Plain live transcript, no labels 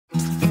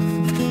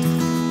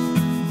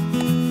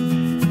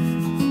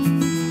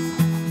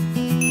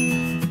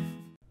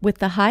With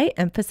the high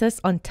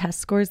emphasis on test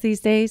scores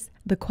these days,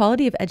 the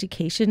quality of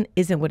education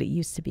isn't what it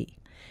used to be.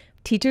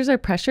 Teachers are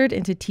pressured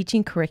into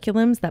teaching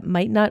curriculums that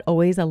might not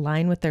always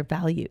align with their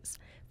values.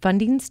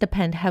 Fundings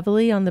depend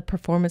heavily on the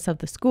performance of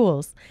the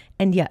schools,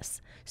 and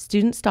yes,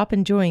 students stop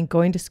enjoying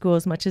going to school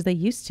as much as they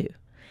used to.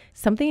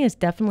 Something is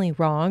definitely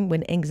wrong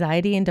when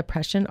anxiety and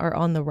depression are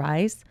on the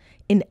rise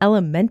in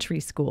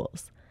elementary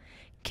schools.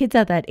 Kids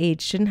at that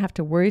age shouldn't have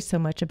to worry so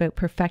much about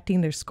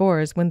perfecting their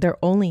scores when they're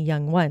only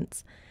young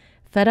once.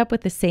 Fed up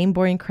with the same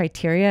boring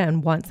criteria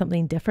and want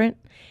something different?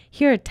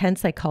 Here are 10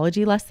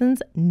 psychology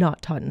lessons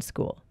not taught in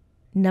school.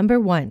 Number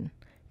 1,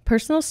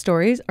 personal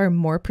stories are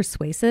more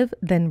persuasive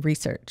than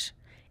research.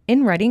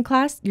 In writing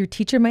class, your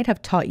teacher might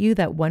have taught you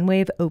that one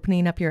way of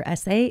opening up your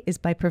essay is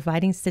by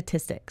providing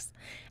statistics.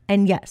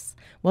 And yes,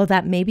 while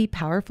that may be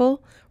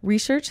powerful,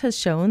 research has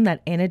shown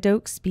that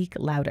anecdotes speak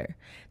louder.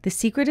 The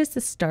secret is to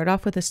start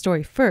off with a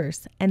story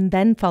first and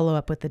then follow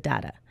up with the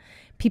data.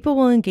 People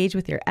will engage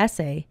with your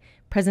essay,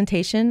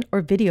 presentation,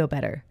 or video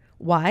better.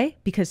 Why?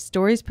 Because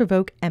stories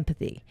provoke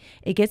empathy.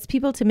 It gets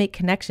people to make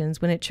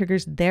connections when it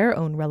triggers their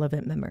own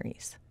relevant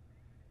memories.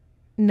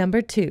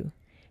 Number 2,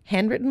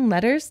 handwritten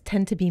letters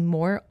tend to be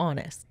more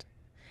honest.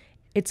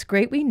 It's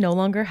great we no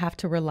longer have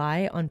to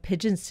rely on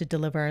pigeons to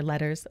deliver our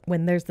letters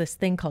when there's this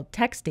thing called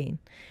texting.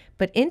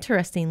 But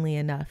interestingly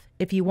enough,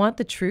 if you want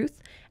the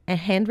truth, a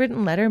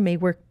handwritten letter may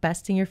work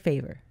best in your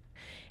favor.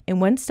 In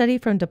one study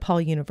from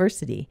DePaul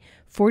University,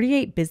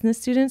 48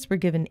 business students were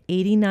given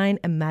 89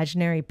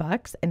 imaginary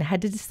bucks and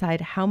had to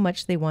decide how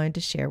much they wanted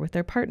to share with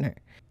their partner.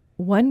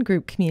 One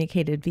group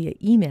communicated via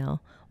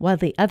email, while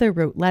the other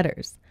wrote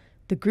letters.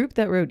 The group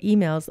that wrote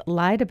emails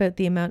lied about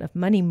the amount of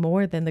money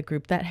more than the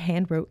group that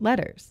handwrote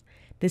letters.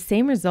 The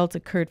same results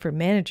occurred for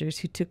managers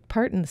who took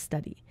part in the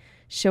study,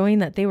 showing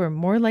that they were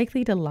more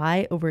likely to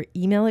lie over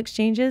email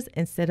exchanges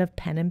instead of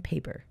pen and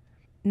paper.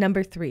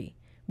 Number 3,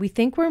 we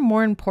think we're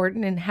more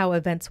important in how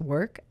events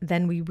work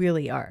than we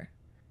really are.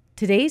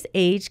 Today's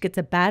age gets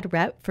a bad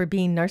rep for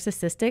being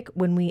narcissistic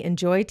when we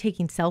enjoy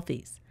taking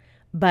selfies.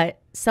 But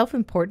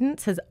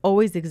self-importance has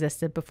always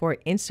existed before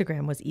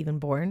Instagram was even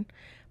born.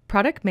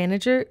 Product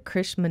manager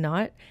Krish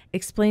Manat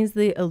explains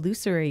the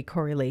illusory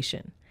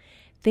correlation.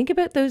 Think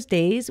about those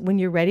days when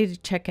you're ready to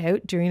check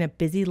out during a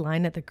busy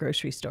line at the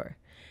grocery store.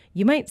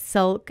 You might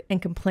sulk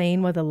and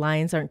complain why the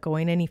lines aren't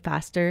going any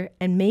faster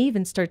and may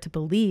even start to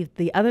believe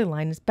the other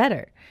line is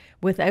better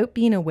without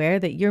being aware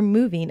that you're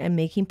moving and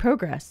making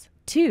progress,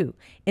 too,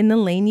 in the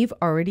lane you've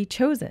already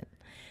chosen.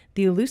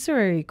 The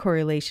illusory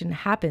correlation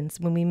happens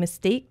when we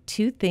mistake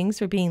two things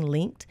for being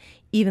linked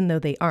even though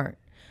they aren't.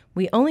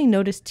 We only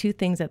notice two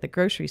things at the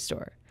grocery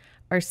store,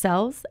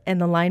 ourselves and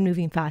the line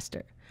moving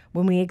faster.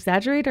 When we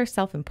exaggerate our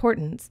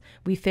self-importance,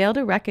 we fail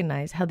to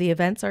recognize how the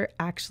events are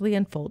actually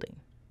unfolding.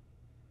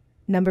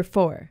 Number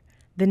 4,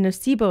 the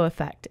nocebo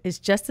effect is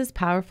just as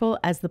powerful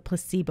as the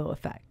placebo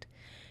effect.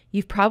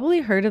 You've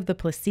probably heard of the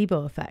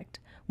placebo effect.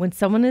 When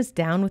someone is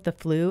down with the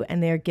flu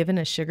and they are given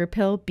a sugar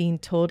pill being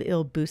told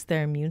it'll boost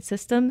their immune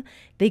system,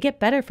 they get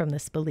better from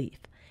this belief.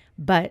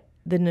 But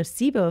the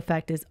nocebo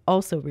effect is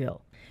also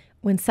real.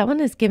 When someone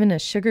is given a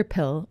sugar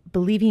pill,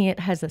 believing it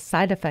has a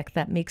side effect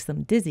that makes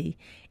them dizzy,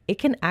 it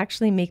can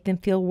actually make them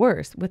feel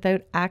worse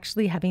without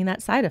actually having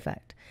that side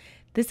effect.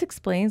 This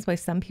explains why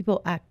some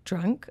people act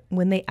drunk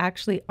when they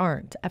actually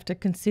aren't after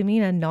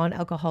consuming a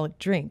non-alcoholic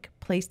drink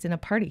placed in a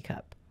party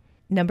cup.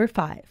 Number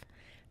 5,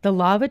 the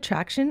law of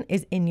attraction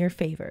is in your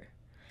favor.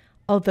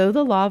 Although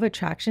the law of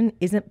attraction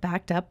isn't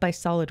backed up by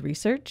solid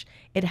research,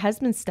 it has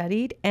been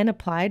studied and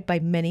applied by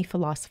many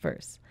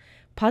philosophers.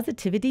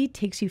 Positivity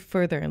takes you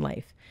further in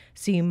life,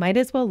 so you might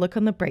as well look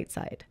on the bright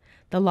side.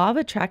 The law of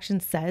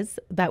attraction says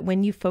that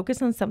when you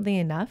focus on something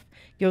enough,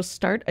 you'll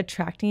start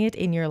attracting it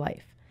in your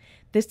life.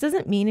 This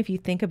doesn't mean if you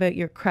think about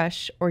your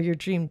crush or your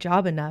dream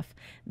job enough,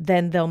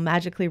 then they'll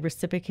magically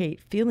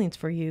reciprocate feelings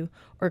for you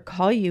or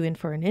call you in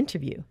for an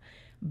interview.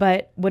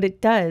 But what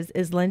it does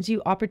is lends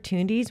you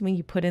opportunities when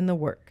you put in the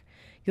work.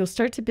 You'll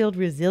start to build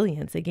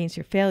resilience against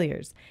your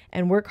failures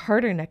and work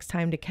harder next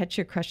time to catch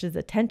your crush's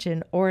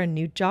attention or a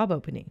new job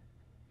opening.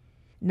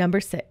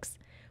 Number 6,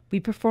 we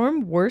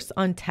perform worse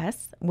on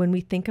tests when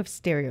we think of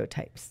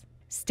stereotypes.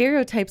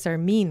 Stereotypes are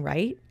mean,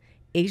 right?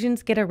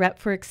 Asians get a rep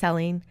for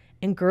excelling,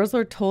 and girls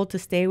are told to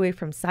stay away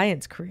from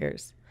science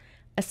careers.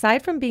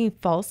 Aside from being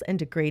false and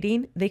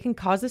degrading, they can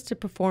cause us to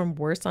perform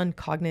worse on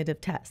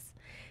cognitive tests.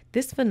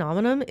 This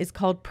phenomenon is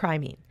called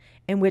priming,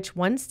 in which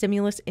one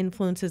stimulus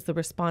influences the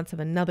response of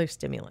another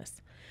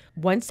stimulus.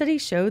 One study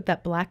showed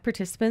that Black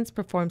participants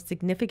performed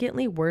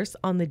significantly worse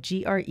on the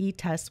GRE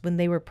test when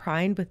they were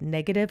primed with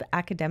negative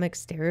academic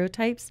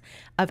stereotypes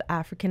of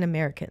African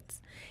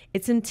Americans.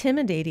 It's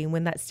intimidating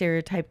when that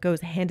stereotype goes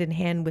hand in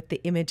hand with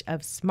the image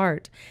of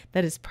smart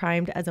that is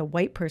primed as a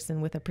white person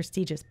with a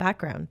prestigious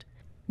background.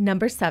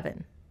 Number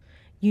 7,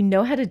 you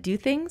know how to do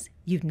things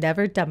you've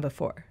never done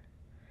before.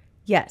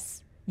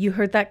 Yes, you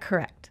heard that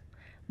correct.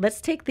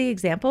 Let's take the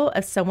example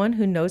of someone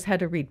who knows how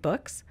to read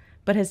books,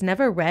 but has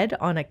never read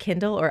on a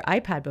Kindle or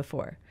iPad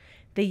before.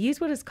 They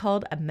use what is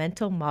called a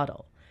mental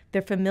model.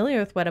 They're familiar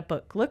with what a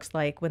book looks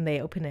like when they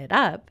open it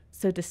up,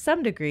 so to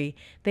some degree,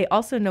 they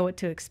also know what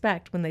to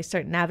expect when they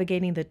start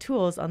navigating the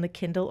tools on the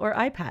Kindle or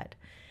iPad.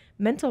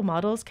 Mental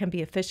models can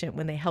be efficient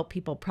when they help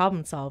people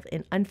problem solve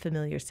in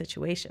unfamiliar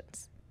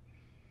situations.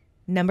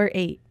 Number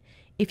 8.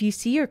 If you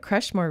see your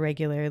crush more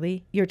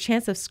regularly, your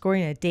chance of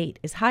scoring a date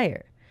is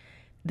higher.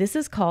 This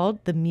is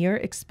called the mere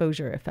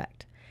exposure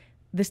effect.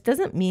 This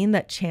doesn't mean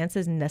that chance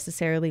is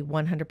necessarily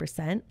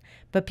 100%,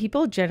 but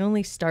people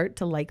generally start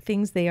to like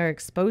things they are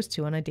exposed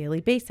to on a daily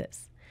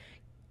basis.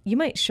 You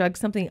might shrug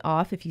something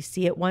off if you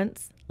see it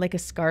once, like a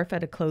scarf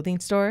at a clothing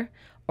store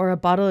or a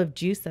bottle of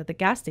juice at the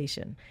gas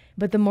station.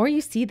 But the more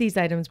you see these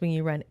items when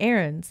you run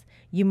errands,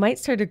 you might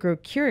start to grow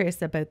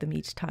curious about them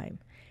each time.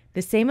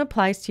 The same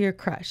applies to your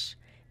crush.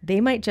 They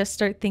might just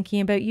start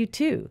thinking about you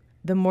too,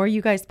 the more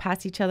you guys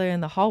pass each other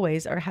in the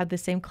hallways or have the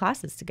same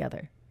classes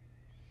together.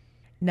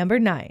 Number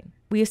 9,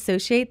 we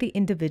associate the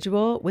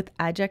individual with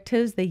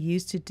adjectives they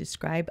use to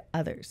describe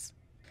others.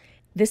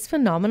 This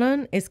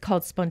phenomenon is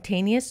called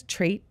spontaneous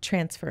trait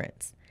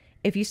transference.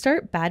 If you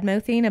start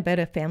bad-mouthing about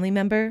a family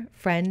member,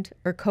 friend,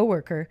 or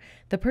coworker,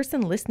 the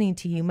person listening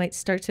to you might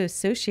start to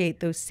associate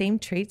those same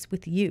traits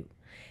with you.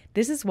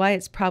 This is why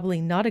it's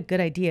probably not a good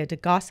idea to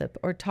gossip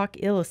or talk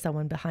ill of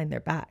someone behind their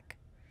back.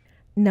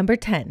 Number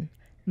 10,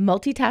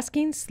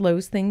 multitasking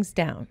slows things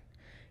down.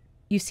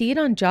 You see it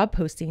on job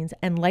postings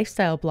and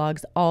lifestyle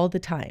blogs all the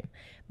time.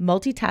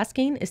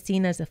 Multitasking is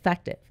seen as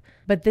effective,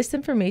 but this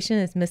information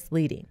is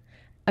misleading.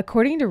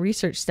 According to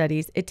research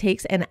studies, it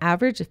takes an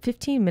average of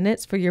 15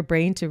 minutes for your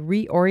brain to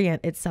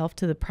reorient itself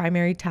to the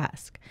primary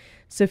task.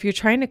 So if you're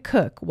trying to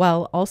cook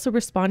while also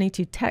responding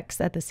to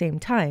texts at the same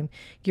time,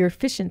 your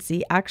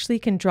efficiency actually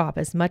can drop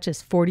as much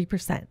as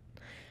 40%.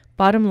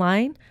 Bottom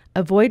line,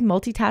 avoid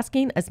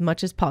multitasking as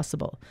much as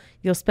possible.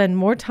 You'll spend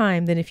more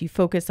time than if you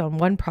focus on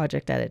one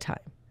project at a time.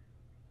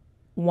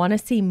 Want to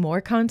see more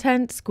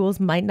content schools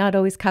might not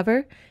always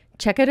cover?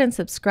 Check out and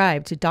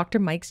subscribe to Dr.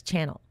 Mike's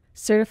channel.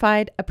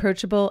 Certified,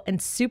 approachable,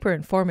 and super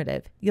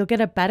informative, you'll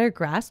get a better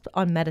grasp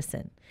on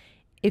medicine.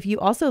 If you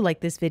also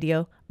like this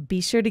video,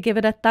 be sure to give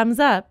it a thumbs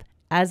up.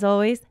 As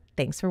always,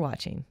 thanks for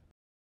watching.